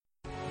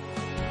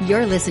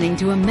You're listening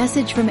to a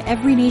message from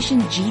Every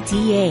Nation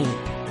GTA.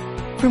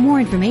 For more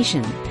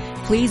information,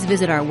 please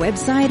visit our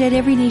website at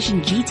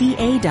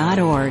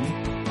everynationgta.org. In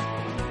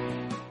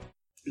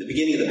the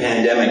beginning of the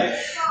pandemic,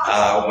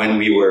 when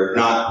we were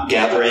not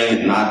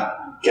gathering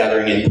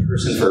in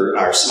person for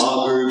our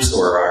small groups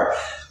or our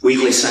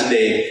weekly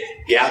Sunday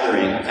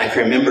gathering, I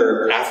can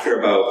remember after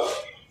about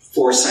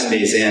 4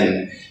 Sundays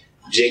in,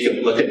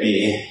 Jacob looked at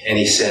me and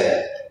he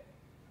said,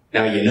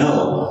 "Now you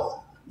know,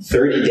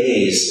 30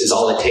 days is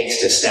all it takes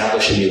to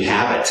establish a new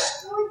habit."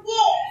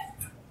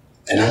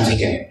 And I'm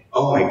thinking,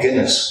 oh my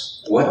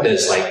goodness, what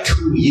does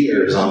 2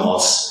 years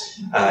almost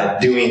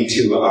doing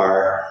to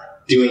our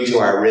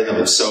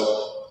rhythm?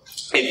 So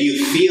if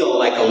you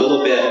feel a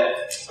little bit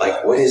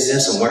what is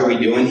this and what are we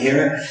doing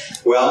here?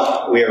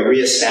 Well, we are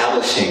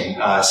reestablishing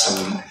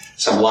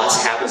some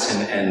lost habits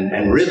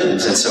and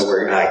rhythms, and so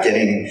we're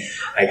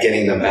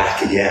getting them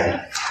back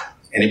again.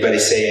 Anybody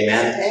say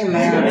amen?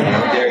 Amen.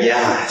 There,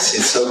 yeah.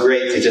 It's so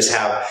great to just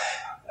have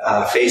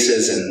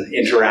faces and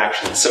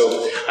interaction.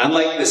 So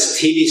unlike this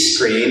TV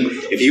screen,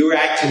 if you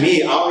react to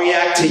me, I'll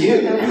react to you.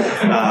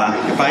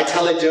 If I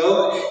tell a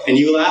joke and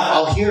you laugh,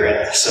 I'll hear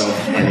it. So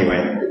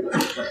anyway.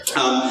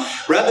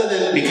 Rather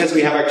than, because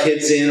we have our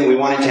kids in, we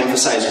wanted to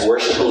emphasize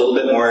worship a little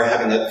bit more,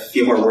 having a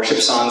few more worship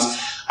songs.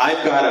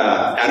 I've got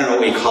I don't know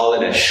what you call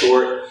it, a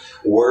short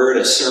word,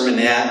 a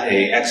sermonette,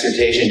 a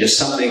exhortation, just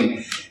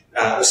something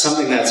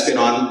that's been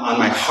on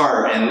my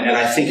heart, and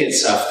I think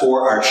it's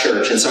for our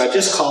church. And so I've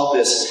just called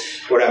this,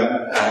 what I'm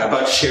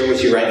about to share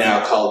with you right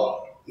now,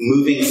 called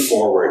Moving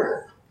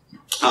Forward.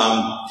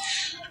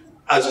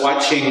 I was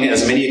watching,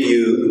 as many of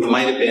you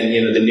might have been,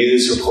 the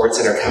news reports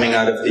that are coming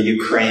out of the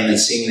Ukraine and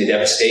seeing the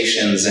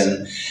devastations.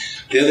 And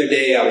the other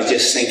day I was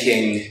just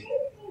thinking,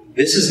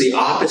 this is the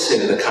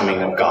opposite of the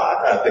coming of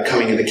God, the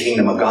coming of the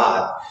kingdom of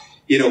God.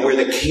 Where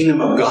the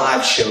kingdom of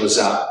God shows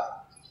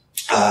up,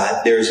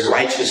 there's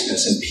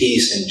righteousness and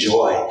peace and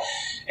joy.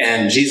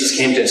 And Jesus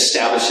came to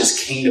establish his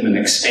kingdom and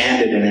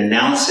expand it and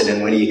announce it.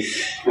 And when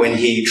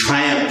he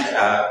triumphed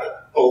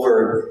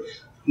over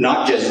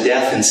not just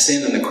death and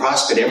sin and the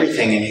cross, but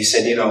everything, and he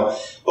said,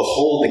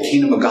 behold, the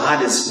kingdom of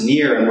God is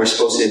near and we're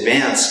supposed to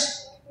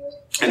advance.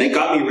 And it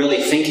got me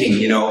really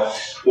thinking,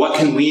 what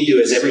can we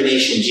do as Every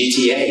Nation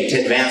GTA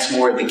to advance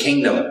more of the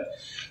kingdom?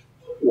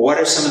 What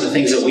are some of the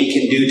things that we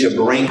can do to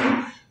bring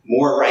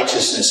more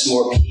righteousness,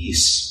 more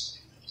peace?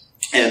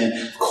 And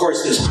of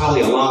course, there's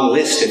probably a long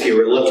list if you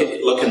were look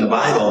in the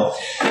Bible.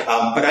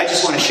 But I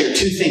just want to share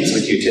 2 things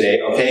with you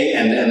today, okay?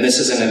 And this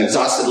isn't an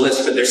exhaustive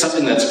list, but there's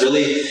something that's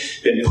really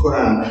been put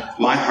on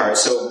my heart.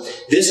 So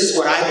this is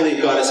what I believe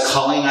God is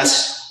calling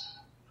us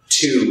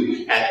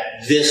to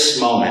at this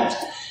moment.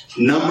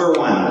 Number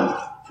 1,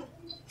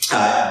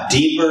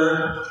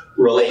 deeper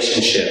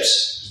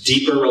relationships.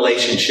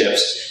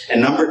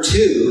 And number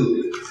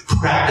 2,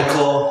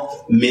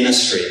 practical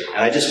ministry.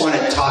 And I just want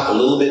to talk a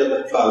little bit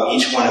about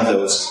each one of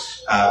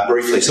those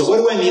briefly. So what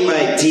do I mean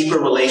by deeper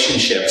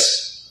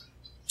relationships?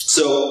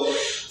 So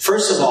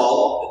first of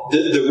all,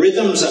 the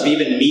rhythms of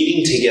even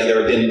meeting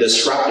together have been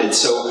disrupted.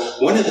 So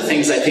one of the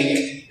things I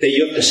think that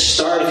you have to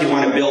start if you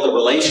want to build a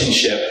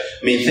relationship,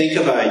 think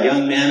of a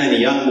young man and a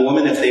young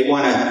woman, if they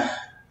want to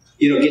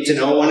get to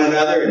know one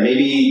another and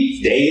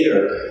maybe date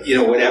or,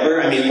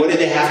 whatever. What do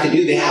they have to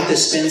do? They have to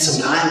spend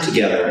some time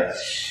together.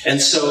 And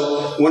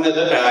so one of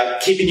the,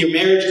 keeping your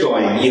marriage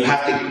going, you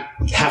have to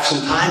have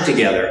some time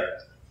together.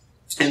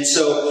 And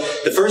so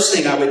the first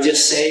thing I would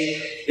just say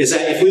is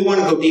that if we want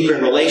to go deeper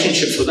in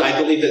relationships, I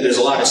believe that there's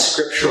a lot of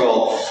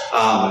scriptural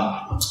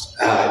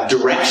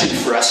direction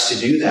for us to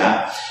do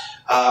that.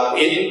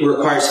 It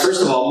requires,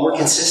 first of all, more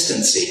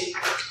consistency.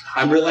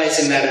 I'm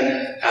realizing that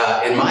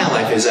in my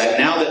life is that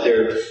now that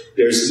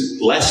there's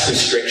less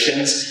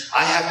restrictions,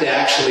 I have to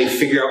actually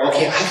figure out,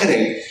 okay,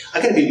 I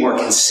gotta be more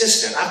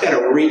consistent. I've got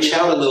to reach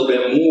out a little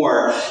bit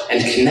more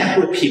and connect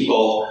with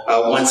people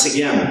once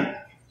again.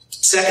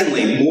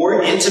 Secondly,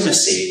 more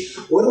intimacy.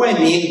 What do I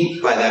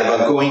mean by that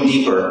about going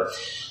deeper?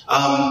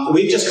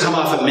 We've just come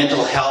off a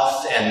mental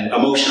health and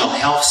emotional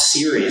health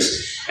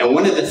series. And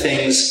one of the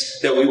things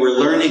that we were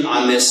learning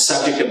on this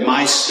subject of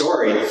my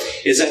story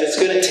is that it's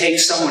going to take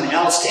someone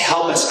else to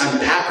help us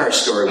unpack our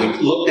story. We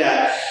looked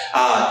at,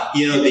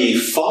 the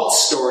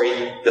false story,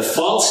 the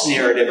false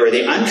narrative, or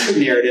the untrue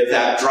narrative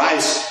that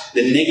drives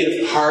the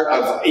negative part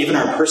of even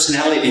our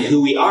personality and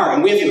who we are.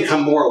 And we have to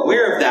become more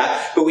aware of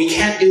that, but we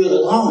can't do it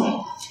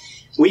alone.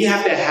 We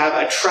have to have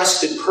a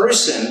trusted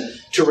person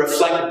to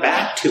reflect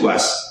back to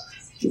us.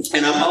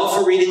 And I'm all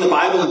for reading the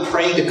Bible and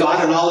praying to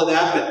God and all of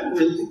that,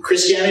 but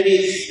Christianity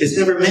is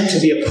never meant to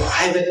be a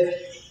private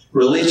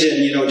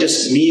religion,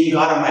 just me and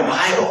God and my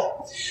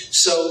Bible.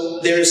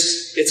 So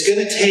it's going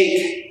to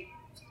take,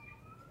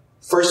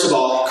 first of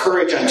all,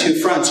 courage on 2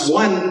 fronts.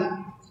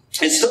 One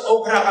is to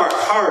open up our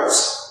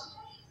hearts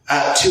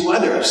to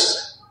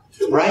others,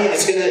 right?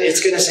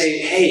 It's going to say,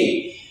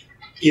 hey,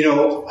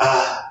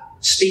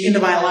 speak into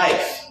my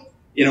life.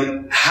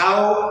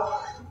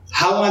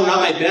 How on not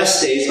my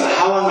best days, but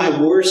how on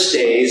my worst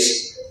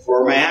days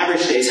or my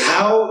average days,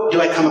 how do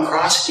I come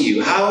across to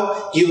you?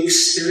 How do you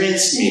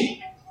experience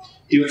me?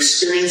 Do you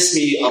experience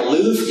me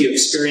aloof? Do you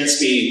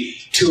experience me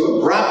too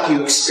abrupt? Do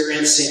you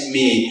experience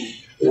me,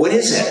 what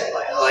is it?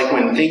 Like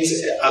when things,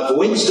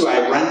 avoidance, do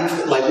I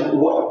run? Like,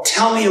 what?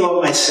 Tell me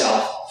about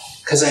myself,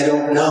 because I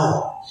don't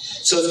know.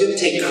 So it's going to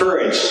take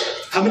courage.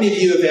 How many of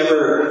you have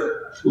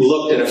ever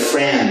looked at a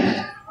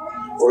friend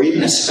or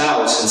even a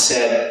spouse and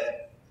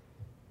said,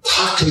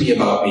 talk to me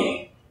about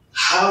me?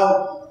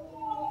 How?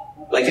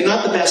 Like,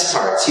 not the best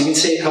parts. You can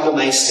say a couple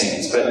nice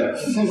things, but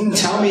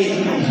tell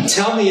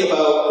me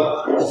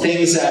about the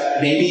things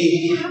that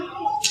maybe,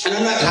 and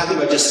I'm not talking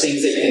about just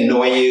things that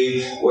annoy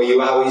you, or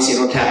you always,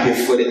 tap your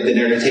foot at the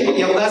dinner table.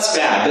 That's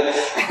bad,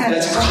 but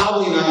that's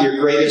probably not your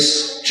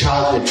greatest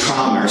childhood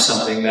trauma or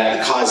something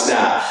that caused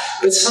that.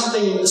 But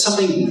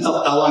something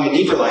along a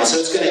deeper line. So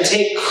it's going to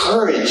take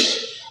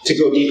courage to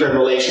go deeper in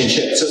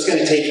relationships. So it's going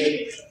to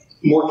take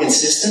more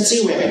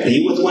consistency. We have to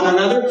be with one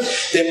another.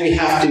 Then we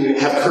have to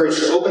have courage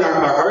to open our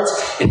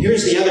hearts. And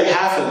here's the other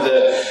half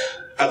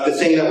of the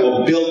thing that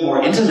will build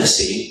more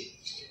intimacy.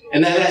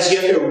 And that is, you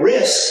have to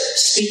risk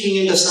speaking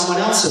into someone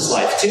else's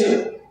life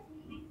too.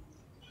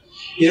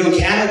 In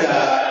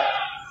Canada,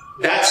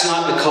 that's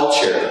not the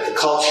culture. The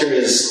culture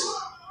is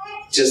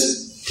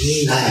just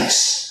be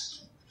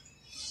nice.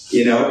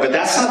 But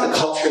that's not the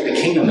culture of the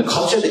kingdom. The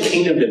culture of the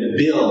kingdom to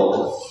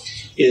build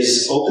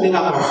is opening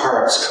up our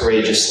hearts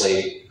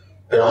courageously,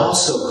 but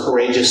also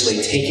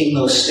courageously taking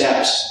those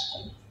steps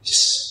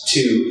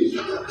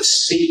to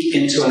speak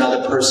into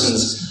another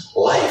person's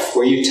life,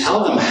 where you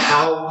tell them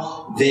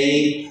how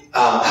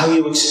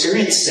you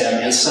experience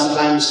them, and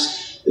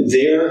sometimes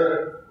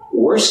their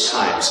worst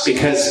times.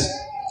 Because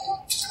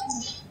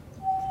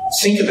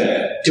think of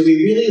it, do we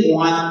really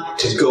want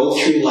to go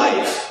through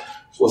life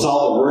with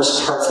all the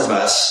worst parts of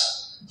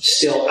us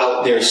still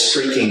out there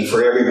streaking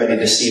for everybody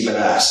to see but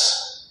us?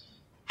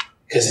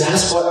 Because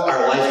that's what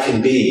our life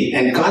can be.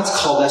 And God's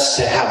called us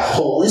to have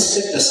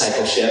holistic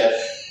discipleship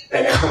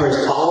that covers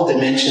all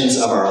dimensions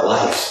of our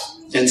life.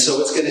 And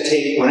so it's going to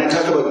take, when I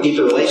talk about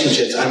deeper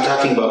relationships, I'm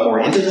talking about more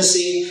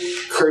intimacy,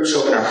 courage to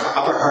open up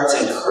our hearts,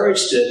 and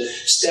courage to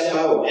step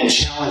out and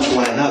challenge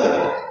one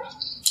another.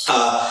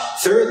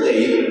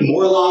 Thirdly,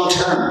 more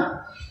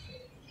long-term.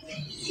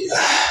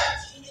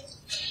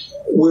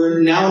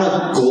 We're now in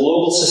a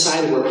global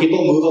society where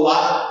people move a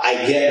lot.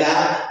 I get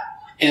that.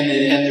 And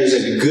there's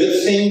a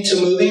good thing to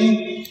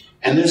moving,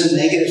 and there's a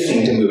negative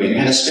thing to moving,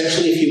 and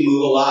especially if you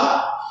move a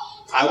lot.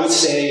 I would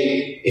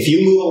say if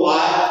you move a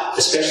lot,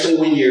 especially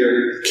when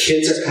your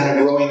kids are kind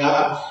of growing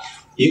up,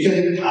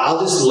 I'll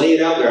just lay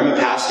it out there, I'm a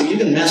pastor, you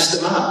can mess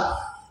them up.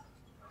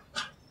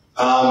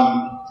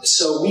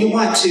 So we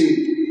want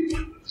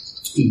to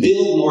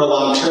build more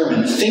long-term,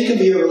 and think of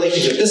your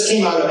relationship. This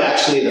came out of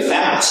actually the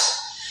fast,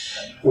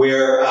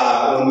 where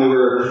when we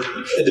were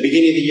at the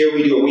beginning of the year,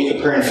 we do a week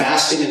of prayer and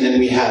fasting, and then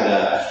we had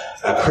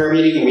a prayer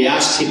meeting, and we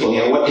asked people,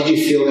 what did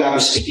you feel God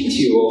was speaking to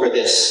you over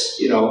this,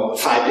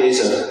 5 days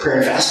of prayer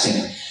and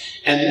fasting?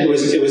 And it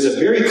was a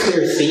very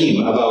clear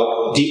theme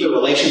about deeper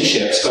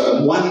relationships,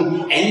 but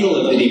one angle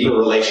of the deeper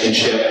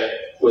relationship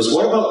was,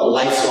 what about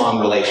lifelong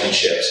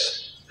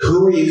relationships?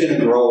 Who are you going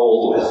to grow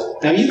old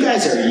with? Now,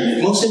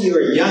 most of you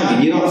are young,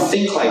 and you don't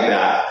think like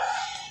that.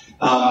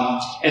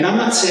 And I'm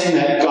not saying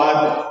that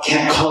God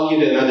can't call you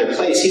to another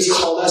place. He's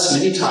called us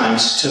many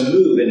times to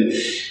move, and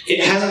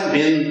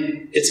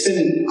it's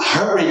been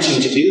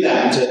heart-wrenching to do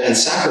that and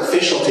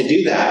sacrificial to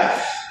do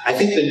that. I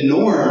think the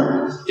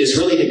norm is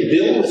really to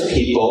build with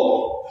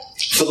people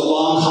for the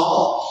long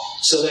haul,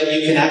 so that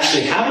you can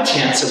actually have a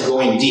chance of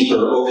going deeper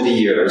over the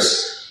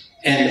years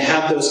and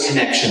have those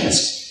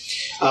connections.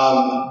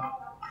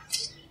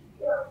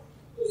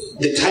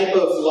 The type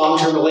of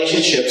long-term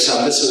relationships,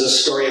 this was a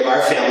story of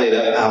our family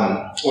that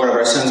one of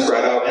our sons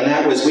brought out, and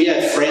that was, we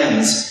had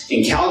friends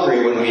in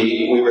Calgary when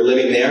we were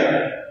living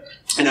there,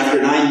 and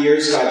after 9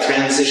 years, God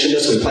transitioned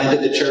us. We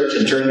planted the church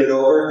and turned it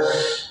over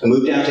and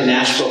moved down to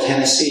Nashville,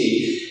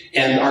 Tennessee,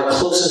 and our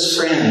closest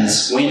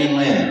friends, Wayne and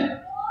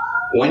Lynn,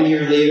 1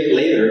 year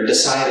later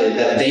decided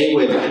that they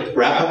would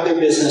wrap up their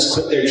business,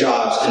 quit their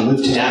jobs, and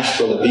move to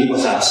Nashville to be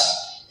with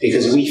us,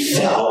 because we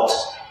felt,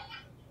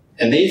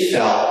 and they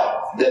felt,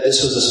 that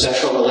this was a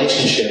special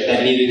relationship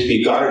that needed to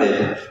be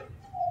guarded,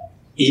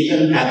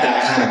 even at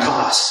that kind of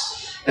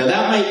cost. Now,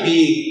 that might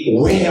be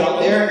way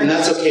out there, and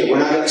that's okay. We're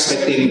not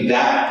expecting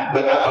that.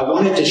 But I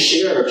wanted to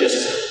share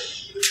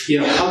just,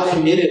 how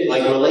committed,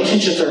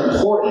 relationships are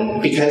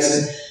important,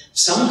 because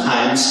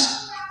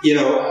sometimes,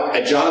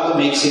 a job that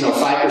makes,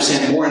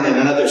 5% more in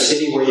another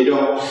city where you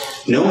don't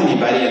know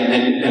anybody,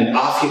 and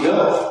off you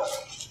go.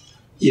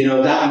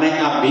 That might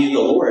not be the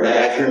Lord.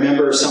 I can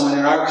remember someone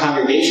in our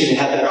congregation who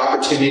had that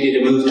opportunity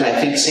to move to, I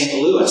think, St.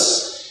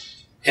 Louis.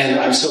 And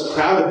I'm so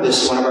proud of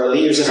this, one of our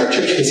leaders in our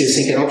church, because he's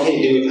thinking,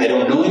 okay, dude, I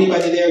don't know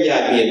anybody there.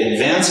 Yeah, it'd be an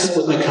advancement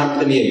with my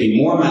company. It'd be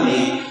more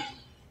money.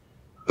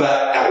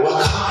 But at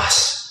what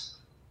cost?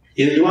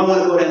 Do I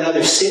want to go to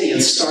another city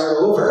and start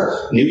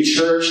over? New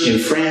church, new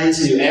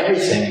friends, new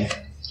everything.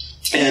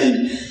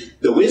 And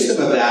the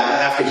wisdom of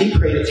that, after he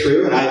prayed it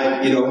through, and I,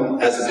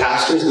 as the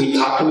pastors, we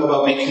talked to him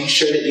about making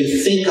sure that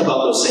you think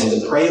about those things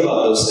and pray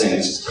about those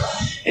things.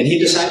 And he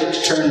decided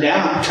to turn it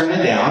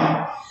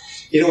down.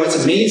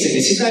 What's amazing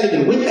is he's not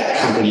even with that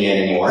company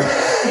anymore.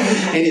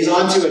 And he's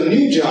on to a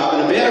new job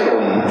and a better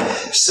one.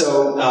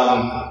 So,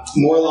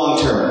 more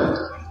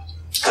long-term.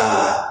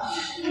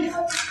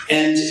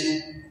 And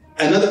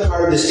another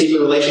part of this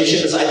deeper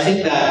relationship is I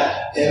think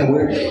that,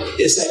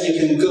 is that you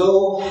can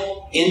go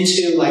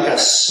into like a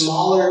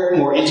smaller,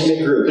 more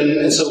intimate group.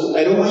 And so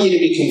I don't want you to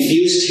be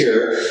confused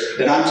here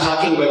that I'm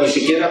talking about you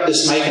should get up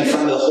this mic in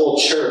front of the whole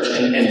church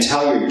and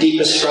tell your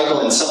deepest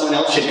struggle and someone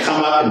else should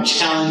come up and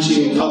challenge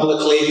you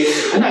publicly.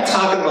 I'm not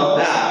talking about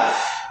that.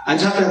 I'm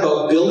talking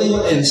about building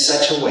in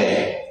such a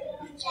way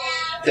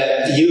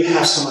that you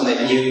have someone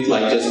that you,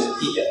 like just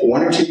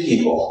one or two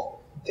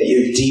people that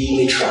you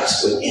deeply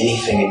trust with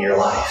anything in your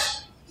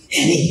life.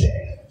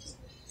 Anything.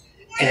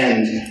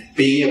 And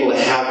being able to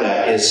have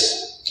that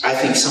is, I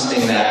think,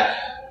 something that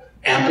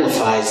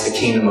amplifies the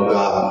kingdom of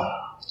God.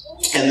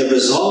 And the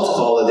result of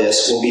all of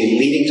this will be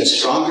leading to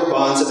stronger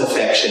bonds of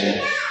affection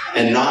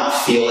and not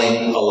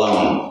feeling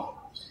alone.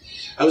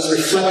 I was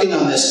reflecting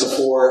on this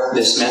before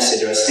this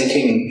message. I was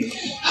thinking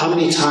how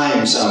many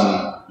times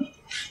I've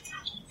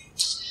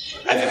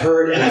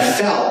heard and I've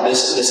felt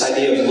this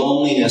idea of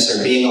loneliness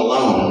or being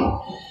alone.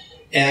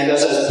 And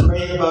as I was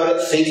praying about it,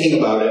 thinking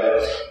about it,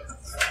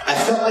 I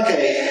felt like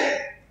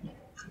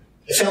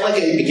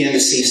I began to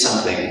see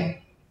something,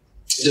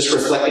 just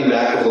reflecting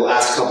back over the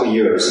last couple of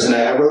years. And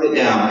I wrote it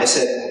down. I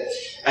said,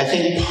 I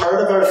think part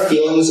of our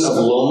feelings of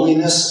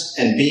loneliness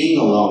and being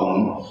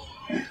alone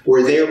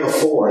were there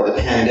before the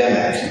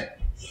pandemic.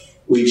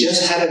 We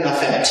just had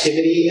enough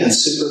activity and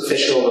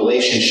superficial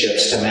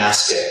relationships to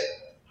mask it.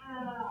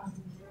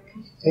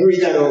 Let me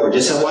read that over.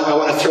 I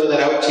want to throw that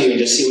out to you and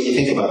just see what you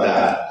think about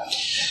that.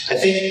 I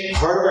think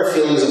part of our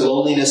feelings of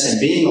loneliness and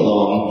being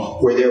alone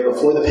were there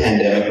before the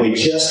pandemic. We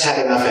just had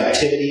enough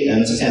activity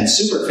and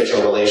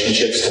superficial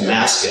relationships to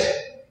mask it.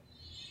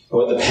 But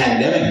what the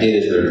pandemic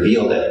did is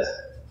revealed it.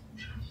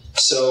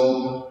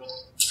 So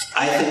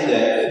I think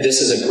that this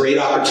is a great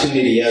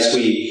opportunity as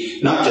we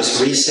not just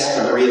reset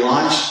but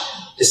relaunch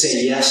to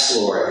say, yes,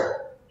 Lord.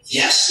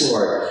 Yes,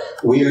 Lord.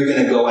 We are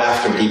going to go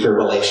after deeper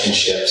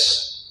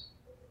relationships.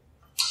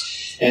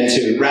 And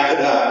to wrap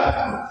it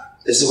up,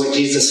 this is what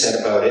Jesus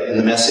said about it in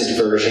the Message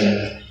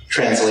version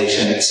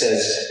translation. It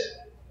says,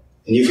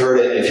 and you've heard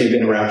it if you've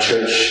been around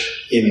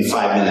church even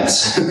 5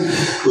 minutes.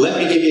 Let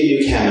me give you a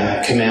new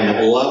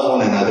commandment. Love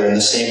one another in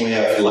the same way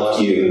I've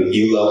loved you.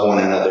 You love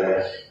one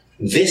another.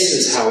 This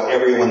is how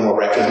everyone will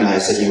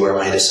recognize that you are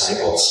my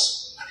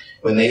disciples.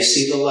 When they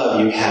see the love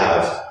you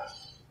have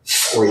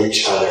for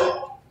each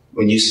other.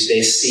 When they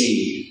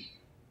see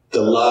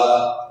the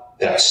love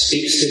that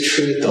speaks the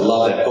truth, the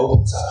love that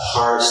opens up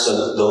hearts, the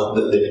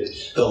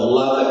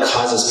love that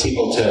causes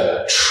people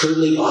to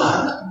truly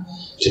bond,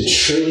 to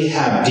truly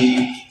have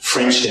deep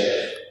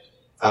friendship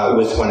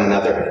with one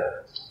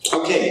another.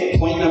 Okay,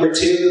 point number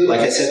 2. Like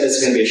I said, this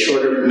is going to be a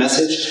shorter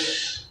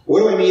message. What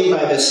do I mean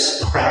by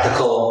this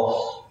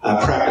practical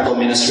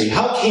ministry?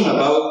 How it came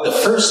about, the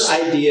first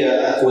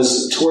idea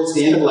was towards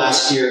the end of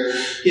last year.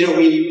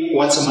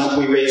 Once a month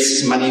we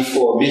raise money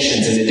for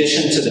missions. In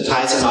addition to the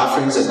tithes and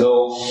offerings that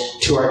go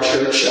to our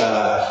church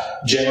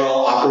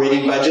general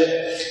operating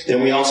budget,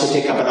 then we also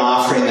take up an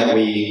offering that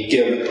we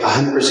give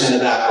 100%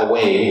 of that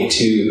away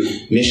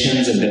to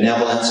missions and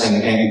benevolence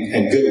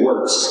and good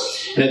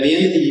works. And at the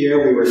end of the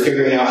year, we were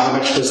figuring out how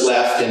much was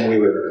left, and we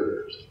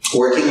were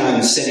working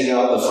on sending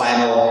out the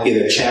final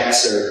either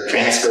checks or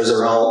transfers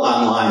or all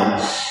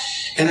online.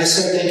 And I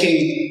started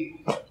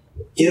thinking,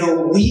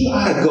 we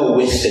ought to go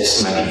with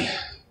this money.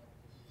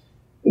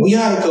 We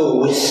ought to go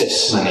with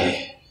this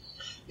money.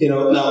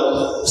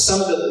 Now,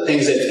 some of the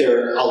things that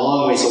they're a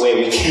long ways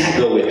away, we can't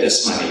go with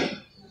this money.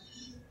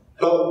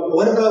 But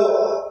what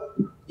about,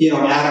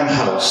 Adam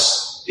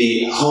House,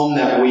 the home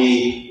that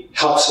we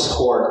help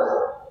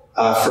support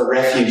for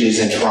refugees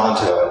in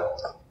Toronto?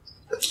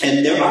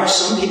 And there are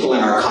some people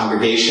in our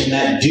congregation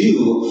that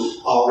do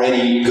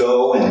already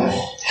go and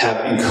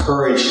have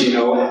encouraged,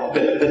 but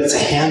it's a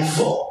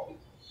handful.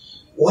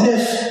 What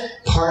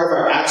if part of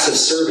our acts of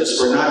service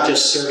were not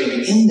just serving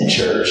in the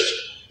church,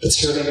 but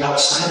serving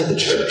outside of the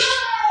church?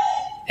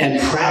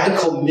 And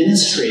practical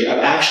ministry of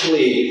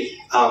actually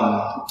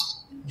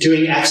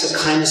doing acts of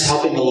kindness,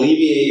 helping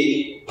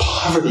alleviate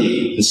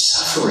poverty and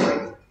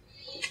suffering.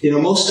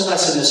 Most of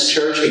us in this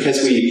church,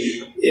 because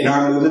in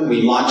our movement,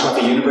 we launch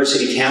off a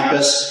university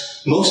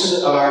campus.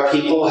 Most of our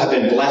people have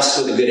been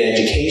blessed with a good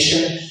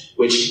education,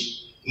 which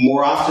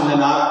more often than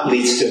not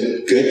leads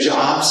to good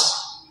jobs.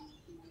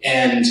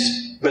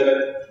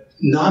 But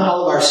not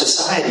all of our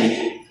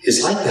society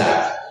is like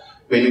that.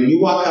 When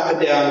you walk up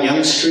and down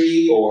Yonge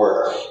Street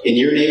or in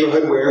your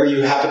neighborhood, wherever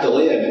you happen to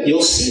live,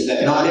 you'll see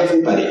that not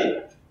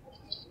everybody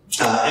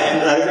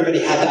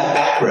had that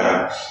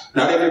background.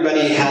 Not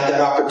everybody had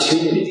that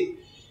opportunity.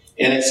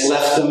 And it's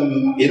left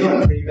them,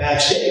 in pretty bad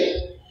shape.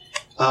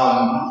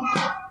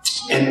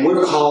 And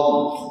we're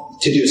called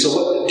to do. So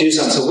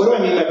what do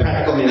I mean by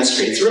practical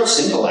ministry? It's real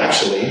simple,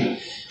 actually.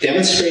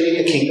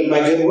 Demonstrating the kingdom by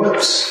good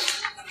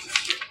works.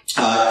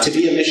 To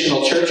be a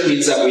missional church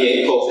means that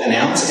we both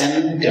announce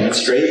and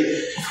demonstrate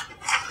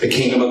the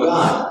kingdom of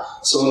God.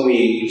 So when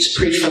we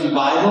preach from the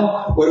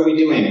Bible, what are we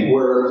doing?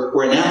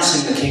 We're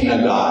announcing the kingdom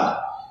of God.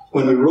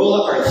 When we roll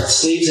up our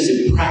sleeves and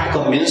do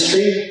practical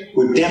ministry,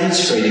 we're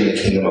demonstrating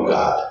the kingdom of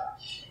God.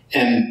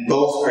 And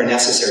both are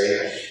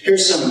necessary.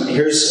 Here's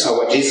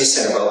what Jesus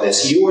said about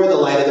this. You are the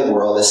light of the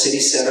world. A city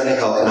set on a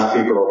hill cannot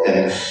be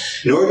broken.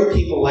 Nor do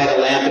people light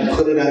a lamp and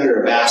put it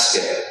under a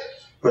basket,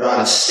 but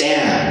on a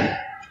stand,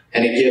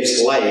 and it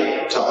gives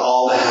light to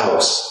all the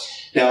house.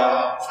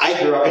 Now,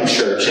 I grew up in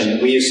church,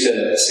 and we used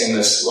to sing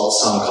this little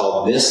song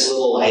called This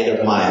Little Light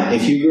of Mine.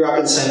 If you grew up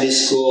in Sunday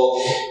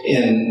school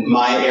in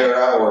my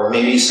era, or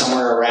maybe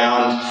somewhere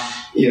around,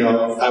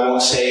 I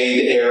won't say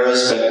the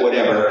eras, but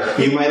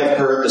whatever, you might have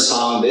heard the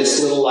song,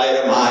 This Little Light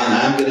of Mine,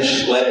 I'm going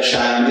to let it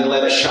shine, I'm going to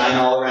let it shine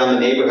all around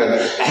the neighborhood.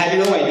 I had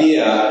no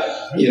idea,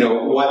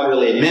 what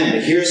really it meant,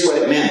 but here's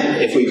what it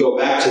meant. If we go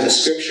back to the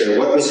scripture,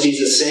 what was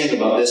Jesus saying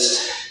about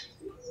this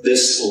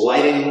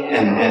lighting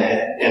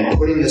and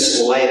putting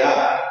this light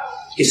up?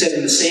 He said,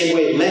 in the same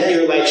way, let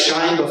your light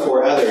shine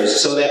before others,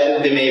 so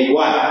that they may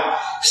what?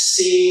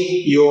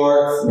 See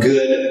your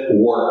good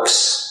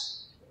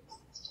works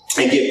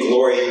and give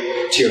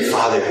glory to your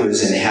Father who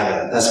is in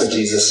heaven. That's what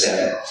Jesus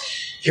said.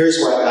 Here's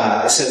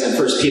what it says in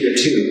 1 Peter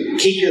 2.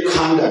 Keep your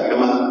conduct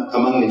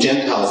among the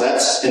Gentiles.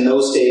 That's, in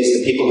those days,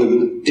 the people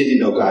who didn't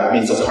know God. It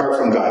means apart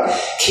from God.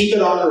 Keep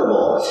it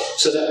honorable,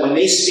 so that when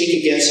they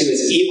speak against you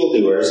as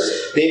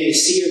evildoers, they may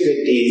see your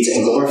good deeds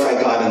and glorify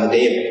God on the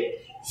day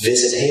of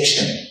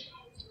visitation.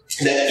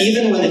 That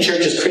even when the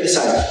church is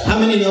criticized, how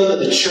many know that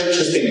the church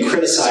has been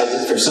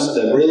criticized for some of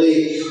the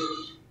really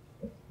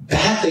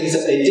bad things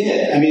that they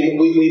did? I mean,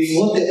 we've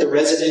looked at the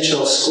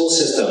residential school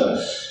system.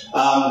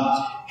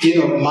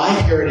 My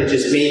heritage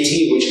is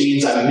Métis, which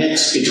means I'm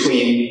mixed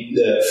between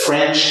the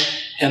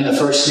French and the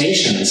First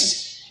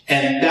Nations.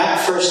 And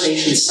that First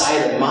Nation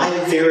side of my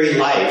very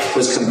life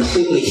was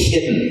completely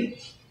hidden.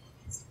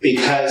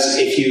 Because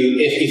if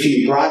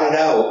you brought it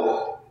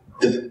out,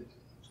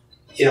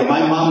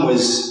 my mom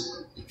was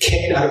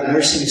kicked out of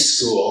nursing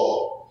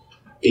school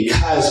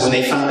because when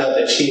they found out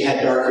that she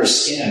had darker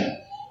skin,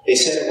 they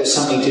said it was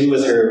something to do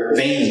with her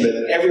veins,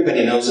 but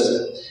everybody knows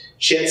that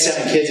she had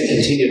 7 kids and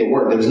continued to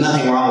work. There was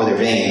nothing wrong with her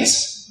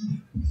veins.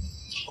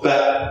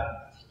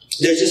 But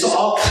there's just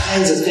all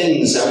kinds of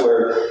things that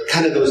were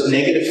kind of those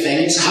negative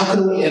things. How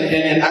can we,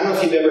 and I don't know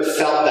if you've ever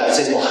felt that,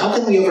 saying, well, how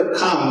can we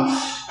overcome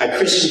a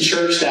Christian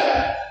church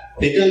that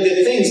they've done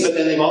good things, but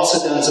then they've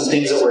also done some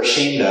things that we're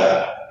ashamed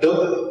of?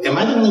 Am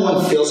I the only one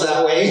who feels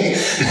that way?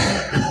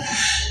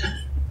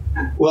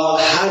 Well,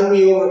 how do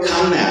we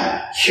overcome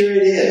that? Here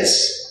it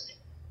is.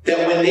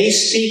 That when they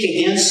speak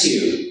against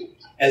you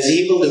as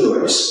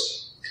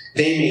evildoers,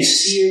 they may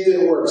see your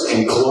good works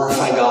and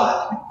glorify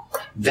God.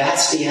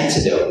 That's the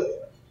antidote,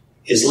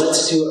 is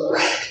let's do it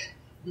right.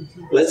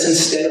 Let's,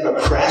 instead of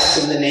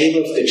oppress in the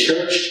name of the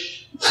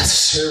church, let's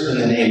serve in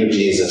the name of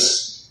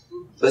Jesus.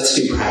 Let's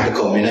do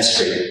practical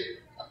ministry.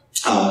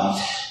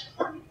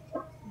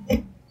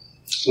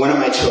 One of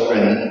my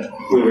children,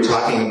 we were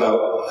talking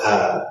about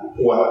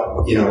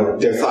what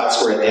their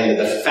thoughts were at the end of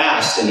the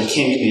fast, and he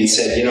came to me and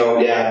said,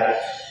 Dad,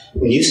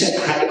 when you said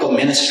practical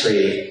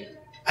ministry,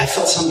 I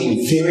felt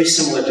something very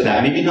similar to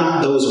that. Maybe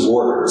not those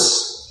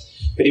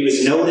words, but he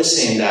was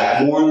noticing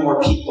that more and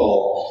more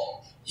people,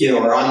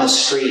 are on the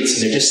streets,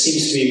 and there just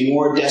seems to be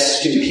more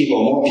destitute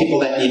people, more people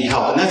that need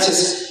help. And that's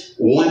just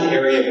one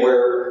area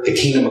where the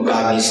kingdom of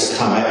God needs to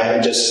come. I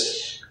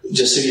just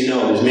so you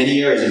know, there's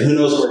many areas, and who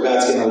knows where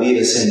God's going to lead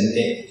us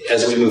in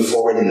as we move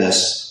forward in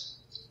this.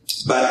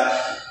 But,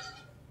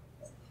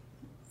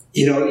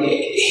 he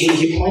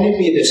pointed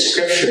me to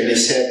scripture, and he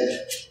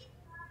said,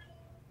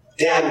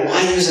 Dad,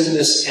 why isn't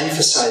this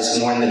emphasized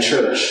more in the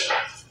church?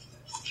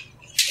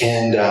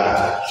 And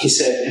he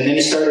said, and then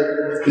he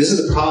started, this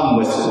is the problem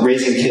with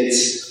raising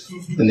kids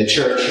in the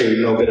church who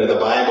know a bit of the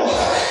Bible.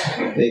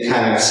 They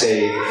kind of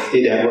say,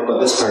 hey, Dad, what about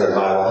this part of the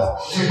Bible?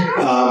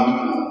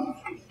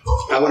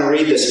 I want to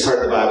read this part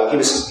of the Bible. He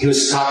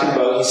was talking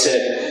about, he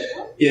said,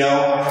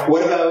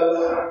 what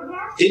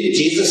about, didn't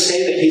Jesus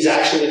say that he's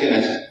actually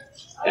going to,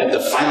 at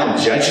the final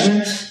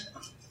judgment,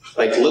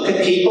 look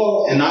at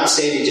people and not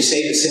say, did you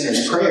say the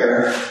sinner's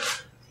prayer,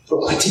 but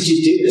what did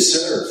you do to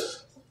serve?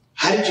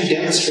 How did you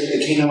demonstrate the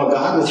kingdom of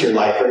God with your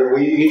life? Or were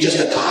you just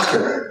a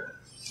talker?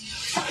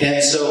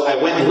 And so I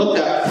went and looked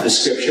up the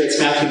scripture. It's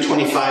Matthew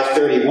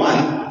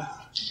 25:31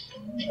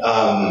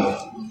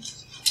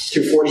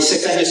 through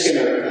 46. I'm just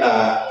going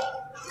to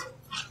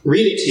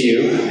read it to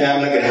you.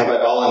 I'm not going to have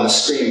it all on the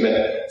screen, but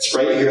it's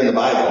right here in the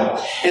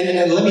Bible. And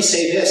then let me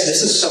say this.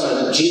 This is some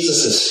of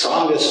Jesus'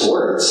 strongest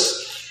words.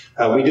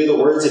 We do the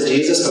words of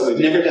Jesus, but we've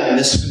never done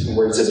this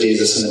words of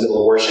Jesus in the middle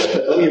of worship.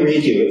 But let me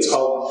read you. It's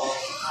called,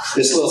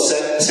 this little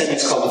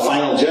segment's called The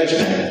Final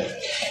Judgment.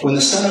 When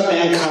the Son of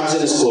Man comes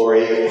in his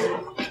glory,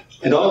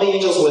 and all the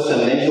angels with him.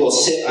 Then he will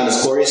sit on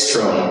his glorious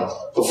throne.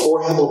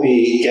 Before him will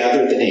be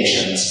gathered the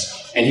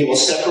nations, and he will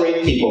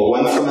separate people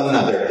one from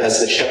another, as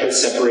the shepherd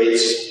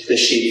separates the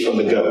sheep from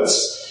the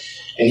goats.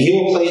 And he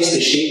will place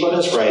the sheep on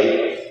his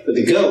right, but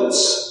the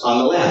goats on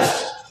the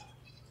left.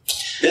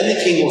 Then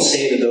the king will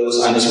say to those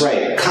on his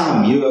right,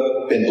 "Come, you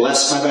have been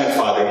blessed by my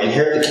Father.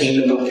 Inherit the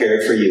kingdom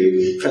prepared for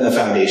you from the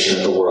foundation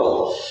of the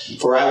world.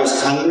 For I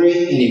was hungry,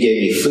 and you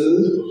gave me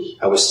food.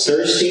 I was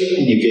thirsty,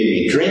 and you gave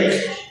me drink.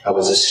 I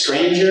was a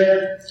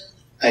stranger,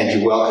 and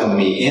you welcomed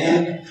me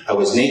in. I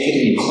was naked,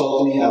 and you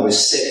clothed me. I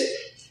was sick,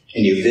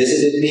 and you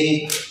visited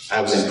me.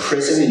 I was in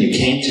prison, and you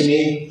came to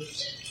me."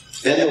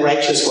 Then the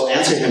righteous will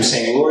answer him,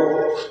 saying,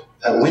 "Lord,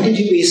 when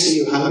did we see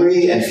you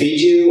hungry and feed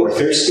you, or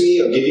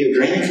thirsty, or give you a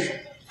drink?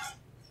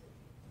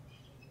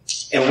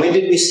 And when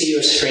did we see you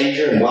a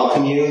stranger and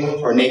welcome you,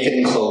 or naked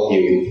and clothe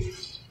you?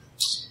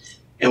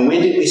 And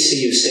when did we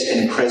see you sick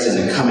and in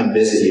prison and come and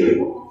visit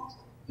you?"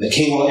 The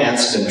king will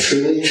answer them,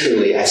 "Truly,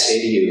 truly, I say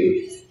to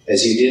you,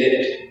 as you did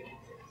it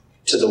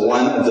to the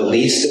one of the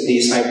least of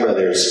these my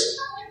brothers,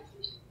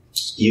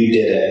 you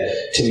did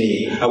it to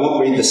me." I won't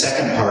read the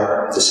second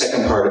part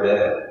of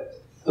it.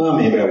 Oh,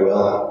 maybe I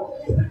will.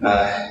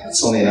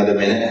 It's only another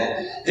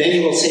minute. Then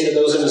he will say to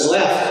those on his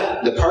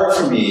left, "Depart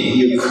from me,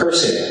 you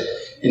cursed,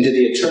 into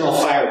the eternal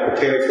fire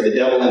prepared for the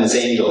devil and his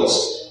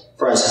angels.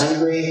 For I was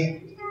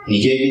hungry, and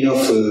you gave me no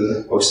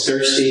food. I was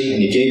thirsty,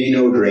 and you gave me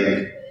no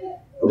drink.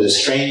 I was a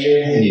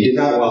stranger, and you did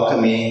not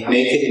welcome me.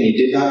 Naked, and you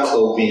did not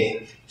clothe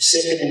me.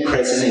 Sick and in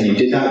prison, and you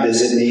did not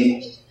visit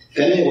me."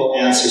 Then they will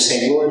answer,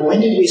 saying, "Lord,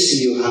 when did we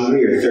see you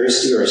hungry, or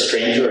thirsty, or a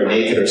stranger, or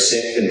naked, or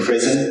sick, in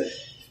prison,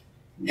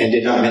 and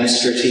did not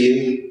minister to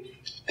you?"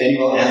 Then he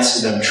will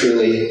answer them,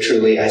 "Truly,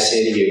 truly, I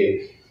say to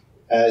you,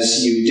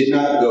 as you did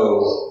not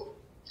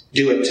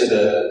do it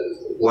to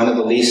one of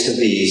the least of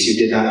these, you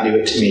did not do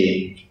it to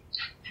me.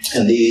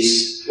 And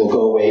these will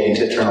go away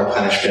into eternal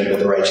punishment, but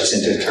the righteous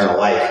into eternal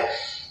life."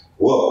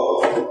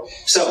 Whoa.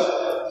 So,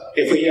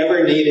 if we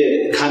ever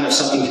needed kind of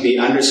something to be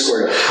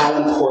underscored, how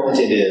important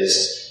it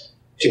is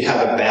to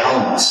have a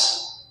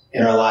balance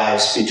in our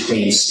lives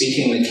between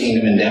speaking the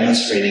kingdom and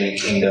demonstrating the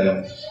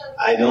kingdom,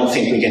 I don't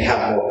think we can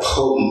have more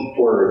potent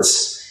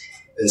words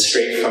than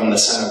straight from the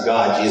Son of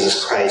God,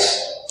 Jesus Christ,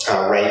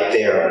 right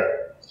there.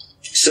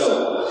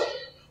 So,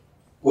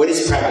 what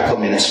is practical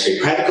ministry?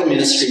 Practical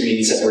ministry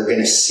means that we're going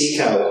to seek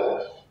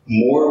out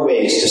more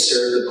ways to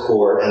serve the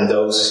poor and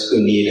those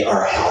who need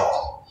our help.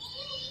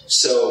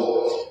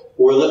 So,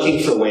 we're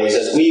looking for ways.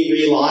 As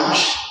we want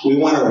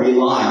to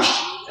relaunch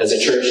as a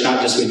church,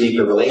 not just with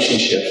deeper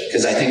relationships,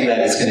 because I think that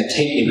it's going to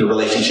take deeper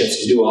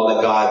relationships to do all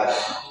that God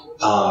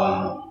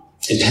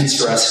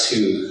intends for us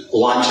to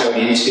launch out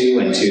into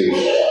and to,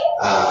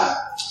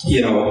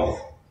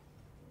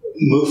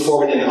 move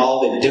forward in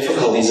all the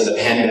difficulties of the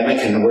pandemic,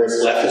 and where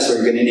it's left us,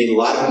 we're going to need a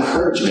lot of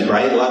encouragement,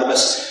 right? A lot of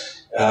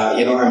us,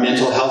 our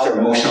mental health or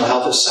emotional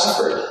health has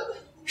suffered,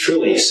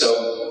 truly.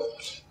 So,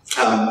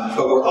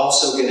 but we're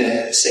also going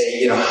to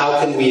say,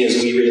 how can we,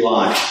 as we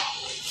relaunch,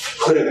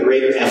 put a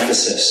greater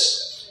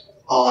emphasis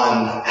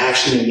on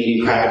actually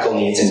meeting practical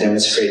needs and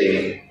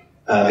demonstrating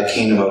the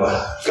kingdom of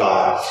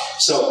God.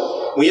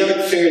 So, we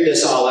haven't figured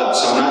this all out,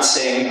 so I'm not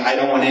saying I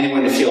don't want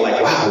anyone to feel like,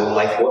 wow,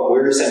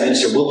 where is that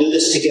ministry? We'll do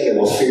this together.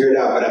 We'll figure it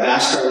out. But I've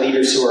asked our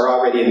leaders who are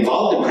already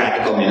involved in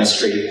practical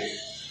ministry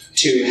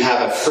to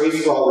have a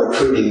free-for-all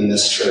recruiting in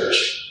this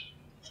church.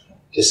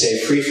 To say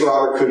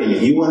free-for-all recruiting.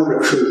 If you want to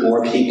recruit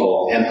more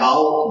people, and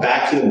I'll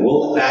back you, and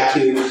we'll back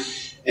you.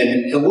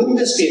 And wouldn't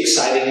this be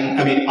exciting?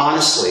 I mean,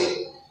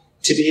 honestly,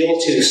 to be able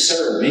to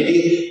serve.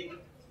 Maybe,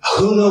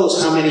 who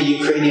knows how many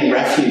Ukrainian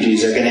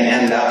refugees are going to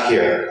end up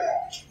here?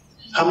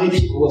 How many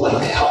people would like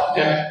to help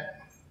them?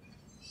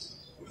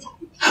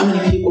 How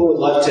many people would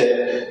love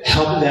to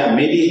help them?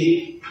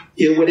 Maybe,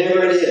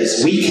 whatever it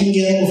is, we can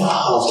get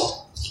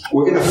involved.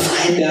 We're going to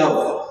find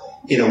out,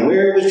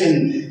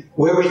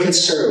 where we can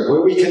serve,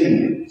 where we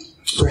can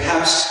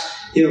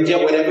perhaps,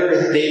 get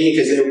whatever they need,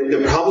 because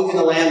they're probably going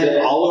to land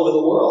all over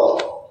the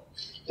world.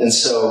 And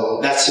so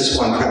that's just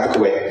one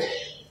practical way.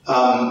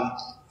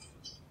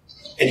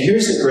 And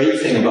here's the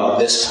great thing about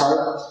this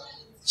part.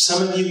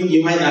 Some of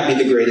you might not be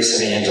the greatest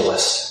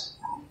evangelist.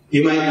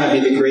 You might not be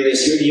the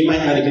greatest. You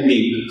might not even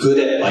be good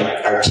at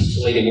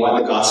articulating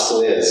what the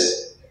gospel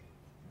is.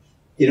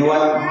 You know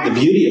what? The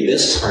beauty of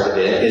this part of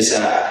it is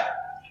that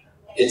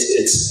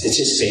it's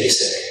just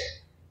basic.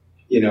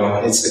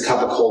 It's the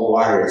cup of cold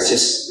water. It's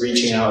just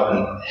reaching out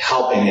and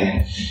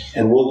helping,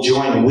 and we'll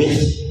join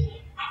with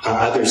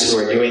others who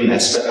are doing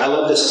this. But I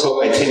love this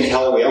quote by Tim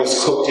Keller. We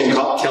always quote Tim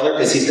Keller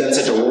because he's done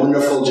such a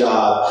wonderful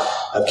job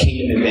of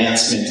kingdom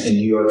advancement in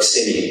New York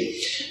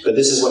City. But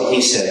this is what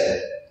he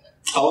said.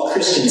 "All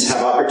Christians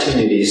have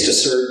opportunities to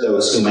serve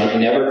those who might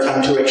never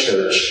come to a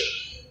church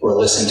or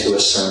listen to a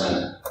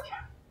sermon."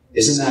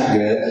 Isn't that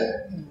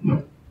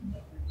good?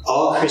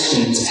 All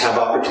Christians have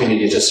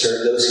opportunity to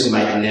serve those who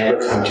might never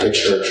come to a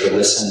church or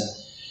listen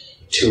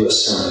to a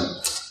sermon.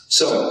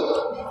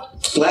 So,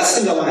 the last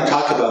thing I want to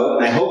talk about,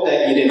 and I hope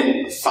that you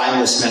didn't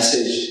find this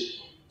message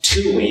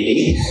too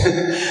weighty,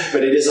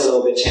 but it is a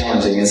little bit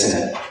challenging,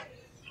 isn't it?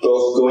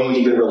 Both going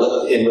deeper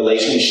in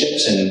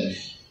relationships and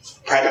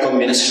practical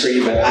ministry,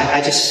 but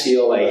I just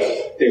feel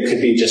like there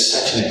could be just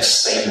such an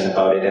excitement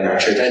about it in our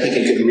church. I think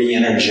it could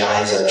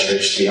re-energize our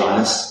church, to be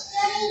honest,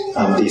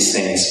 these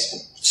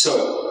things.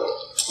 So,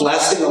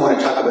 last thing I want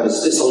to talk about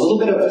is a little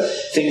bit of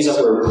things that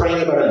we're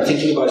praying about and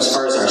thinking about as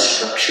far as our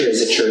structure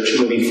as a church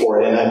moving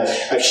forward. And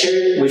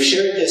we've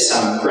shared this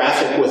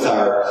graphic with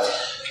our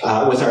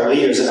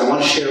leaders, and I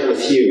want to share it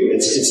with you.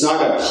 It's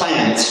not a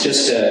plan. It's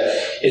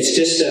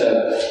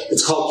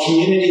called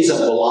Communities of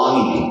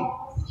Belonging.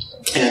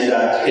 And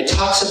it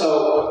talks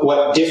about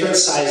what different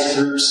size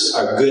groups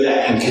are good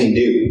at and can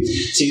do.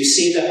 So you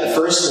see that the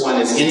first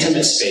one is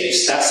intimate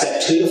space. That's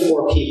at 2 to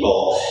 4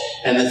 people.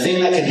 And the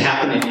thing that can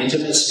happen in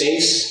intimate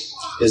space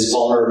is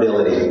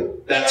vulnerability.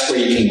 That's where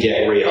you can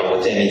get real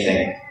with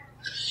anything.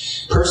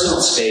 Personal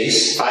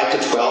space,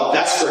 5 to 12,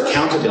 that's for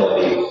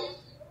accountability.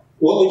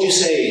 What would you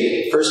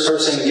say? First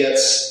person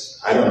gets,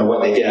 I don't know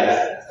what they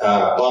get,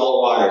 a bottle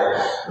of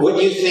water. What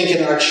do you think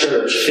in our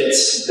church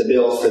fits the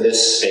bill for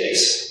this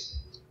space?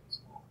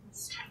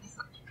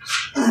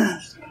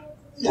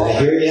 Did I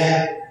hear you?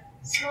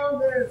 Small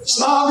groups.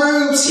 Small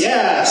groups,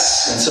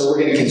 yes. And so we're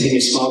going to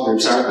continue small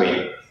groups, aren't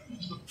we?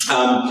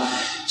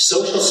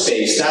 Social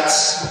space,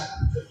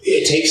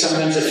 it takes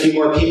sometimes a few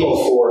more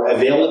people for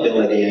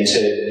availability and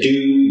to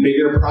do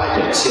bigger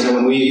projects.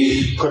 When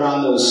we put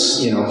on those,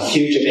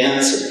 huge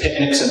events or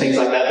picnics and things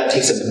like that, that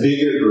takes a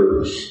bigger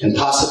group. And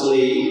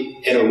possibly,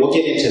 we'll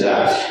get into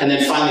that. And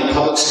then finally,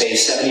 public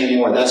space, 70 and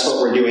more. That's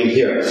what we're doing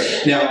here.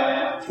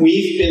 Now,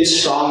 we've been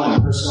strong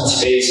on personal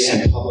space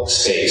and public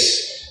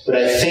space. But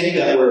I think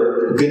that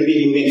we're going to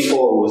be moving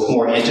forward with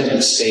more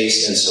intimate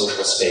space and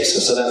social space.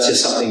 And so that's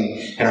just something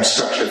in our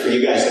structure for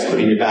you guys to put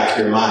in your back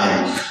of your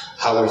mind,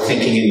 how we're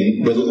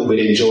thinking and would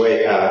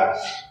enjoy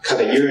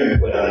covet your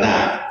input on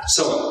that.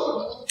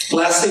 So,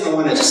 last thing I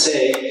wanted to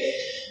say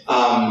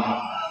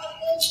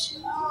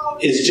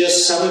is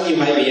just some of you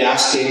might be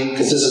asking,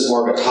 because this is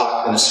more of a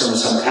talk than a sermon,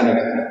 so I'm kind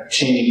of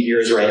changing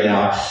gears right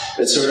now.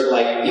 It's sort of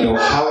like,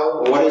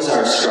 what is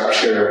our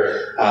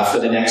structure for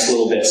the next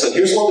little bit? So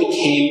here's what we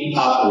came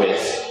up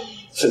with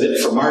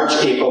for March,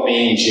 April,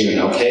 May, and June,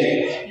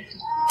 okay?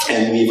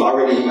 And we've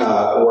already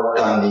worked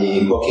on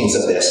the bookings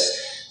of this.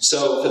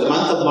 So for the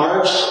month of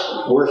March,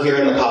 we're here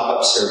in the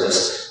pop-up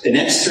service. The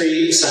next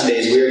 3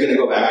 Sundays, we're going to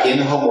go back in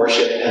home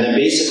worship, and then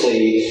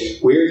basically,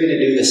 we're going to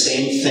do the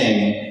same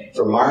thing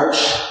for March,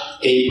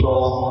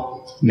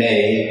 April,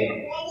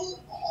 May,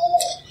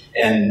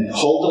 and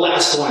hold the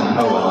last one.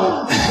 Oh,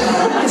 well.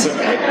 It's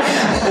okay.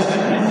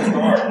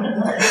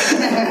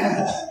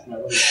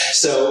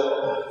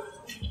 So,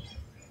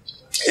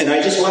 and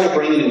I just want to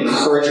bring an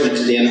encouragement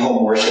to the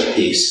in-home worship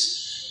piece.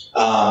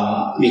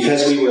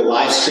 Because we were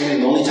live streaming,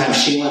 the only time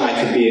Sheila and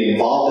I could be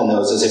involved in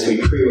those is if we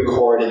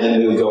pre-record and then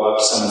we would go up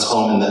to someone's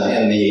home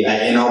in the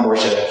in-home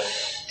worship.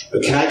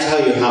 But can I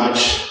tell you how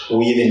much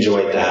we've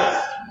enjoyed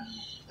that?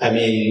 I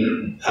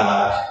mean,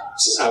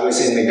 I was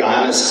in the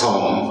Ghana's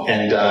home,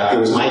 and it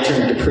was my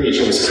turn to preach.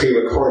 It was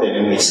pre-recorded,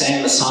 and we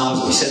sang the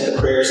songs, we said the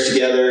prayers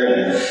together,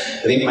 and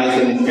I think Mike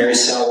and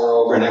Maricel were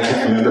over, and I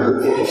can't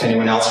remember if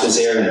anyone else was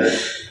there.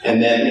 And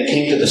then it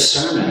came to the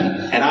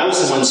sermon, and I was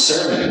the one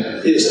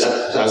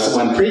I was the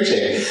one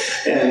preaching.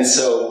 And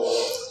so,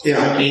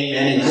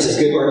 amen, and that's a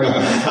good word.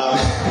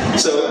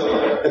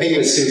 So I think it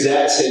was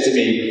Suzette said to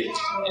me,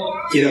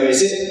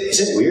 is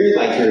it weird,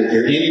 like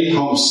you're in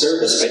home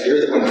service, but you're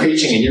the one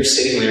preaching and you're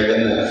sitting there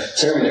in the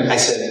sermon? And I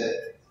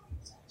said,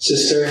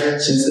 sister,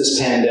 since this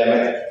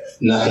pandemic,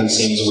 nothing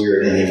seems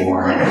weird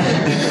anymore.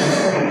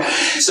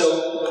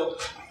 So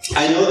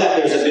I know that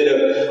there's a bit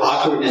of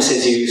awkwardness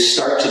as you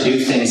start to do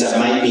things that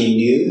might be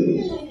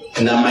new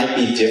and that might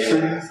be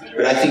different,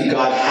 but I think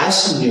God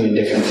has some new and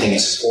different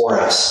things for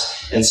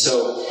us. And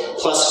so,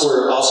 plus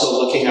we're also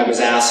looking, I was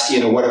asked,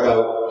 what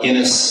about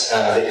Innis,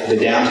 the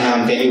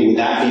downtown venue, would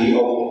that be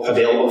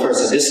available for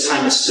us? At this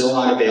time it's still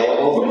not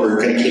available, but we're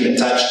going to keep in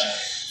touch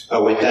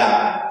with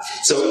that.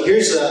 So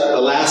here's the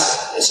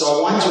last, so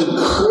I want to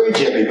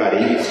encourage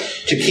everybody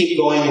to keep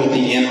going with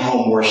the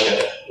in-home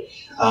worship.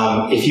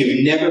 If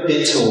you've never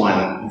been to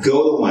one,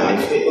 go to one,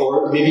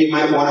 or maybe you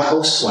might want to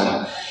host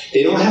one.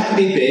 They don't have to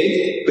be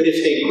big, but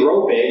if they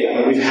grow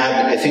big, we've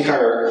had, I think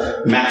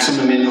our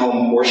maximum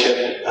in-home worship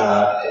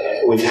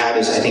we've had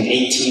is, I think,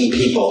 18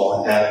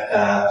 people at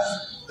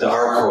the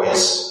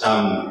Arcois.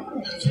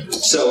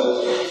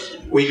 So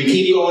we can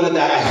keep going at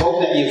that. I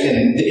hope that you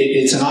can,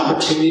 it's an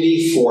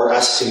opportunity for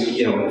us to,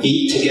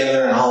 eat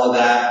together and all of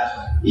that,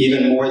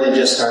 even more than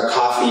just our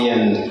coffee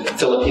and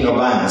Filipino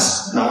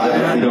buns. Not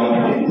that we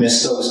don't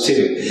miss those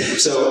too.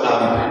 So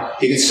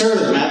you can serve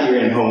them at your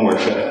in-home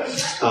worship.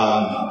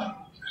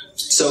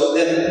 So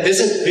this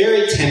is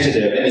very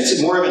tentative, and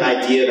it's more of an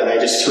idea that I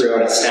just threw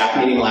out at staff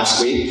meeting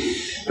last week.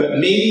 But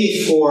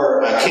maybe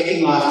for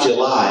kicking off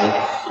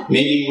July,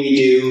 maybe we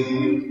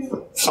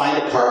do find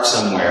a park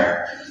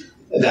somewhere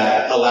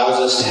that allows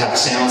us to have a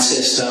sound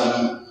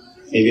system,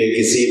 maybe a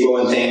gazebo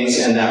and things,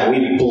 and that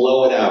we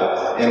blow it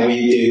out and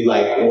we do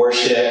like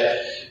worship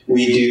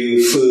we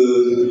do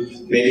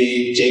food.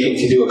 Maybe Jacob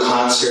can do a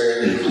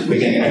concert and we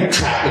can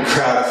attract a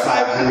crowd of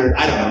 500.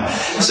 I don't know.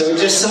 So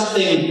just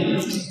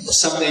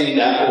something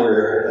that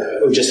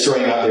we're just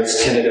throwing out there.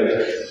 It's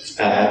tentative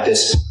at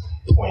this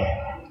point.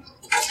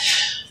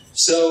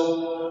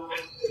 So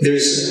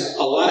there's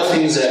a lot of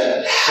things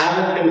that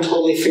haven't been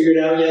totally figured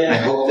out yet. I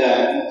hope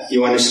that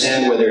you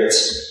understand, whether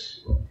it's,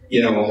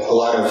 a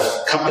lot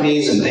of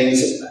companies and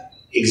things,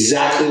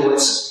 exactly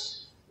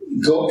what's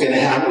going to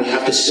happen. We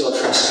have to still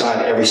trust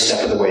God every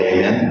step of the way.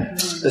 Amen?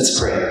 Let's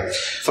pray.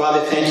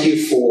 Father, thank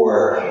you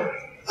for,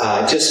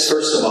 just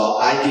first of all,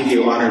 I give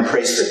you honor and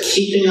praise for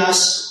keeping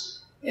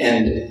us,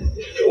 and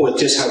with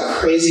just how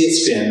crazy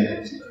it's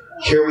been.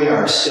 Here we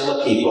are,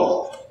 still a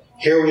people.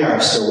 Here we are,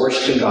 still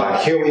worshiping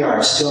God. Here we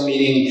are, still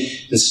meeting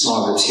in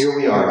small groups. Here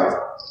we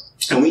are.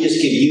 And we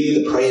just give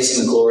you the praise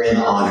and the glory and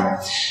the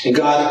honor. And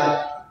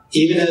God,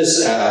 even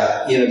as,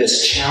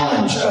 this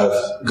challenge of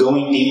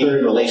going deeper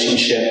in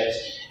relationship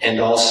and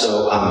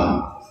also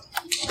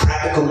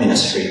practical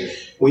ministry,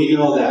 we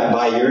know that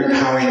by your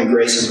empowering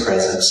grace and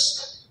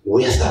presence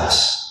with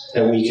us,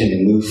 that we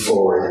can move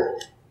forward.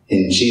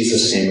 In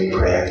Jesus' name we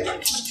pray.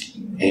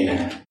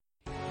 Amen.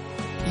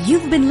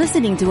 You've been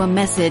listening to a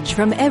message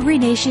from Every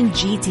Nation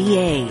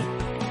GTA.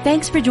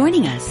 Thanks for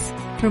joining us.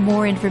 For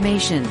more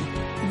information,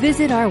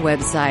 visit our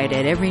website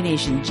at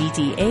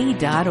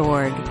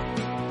everynationgta.org.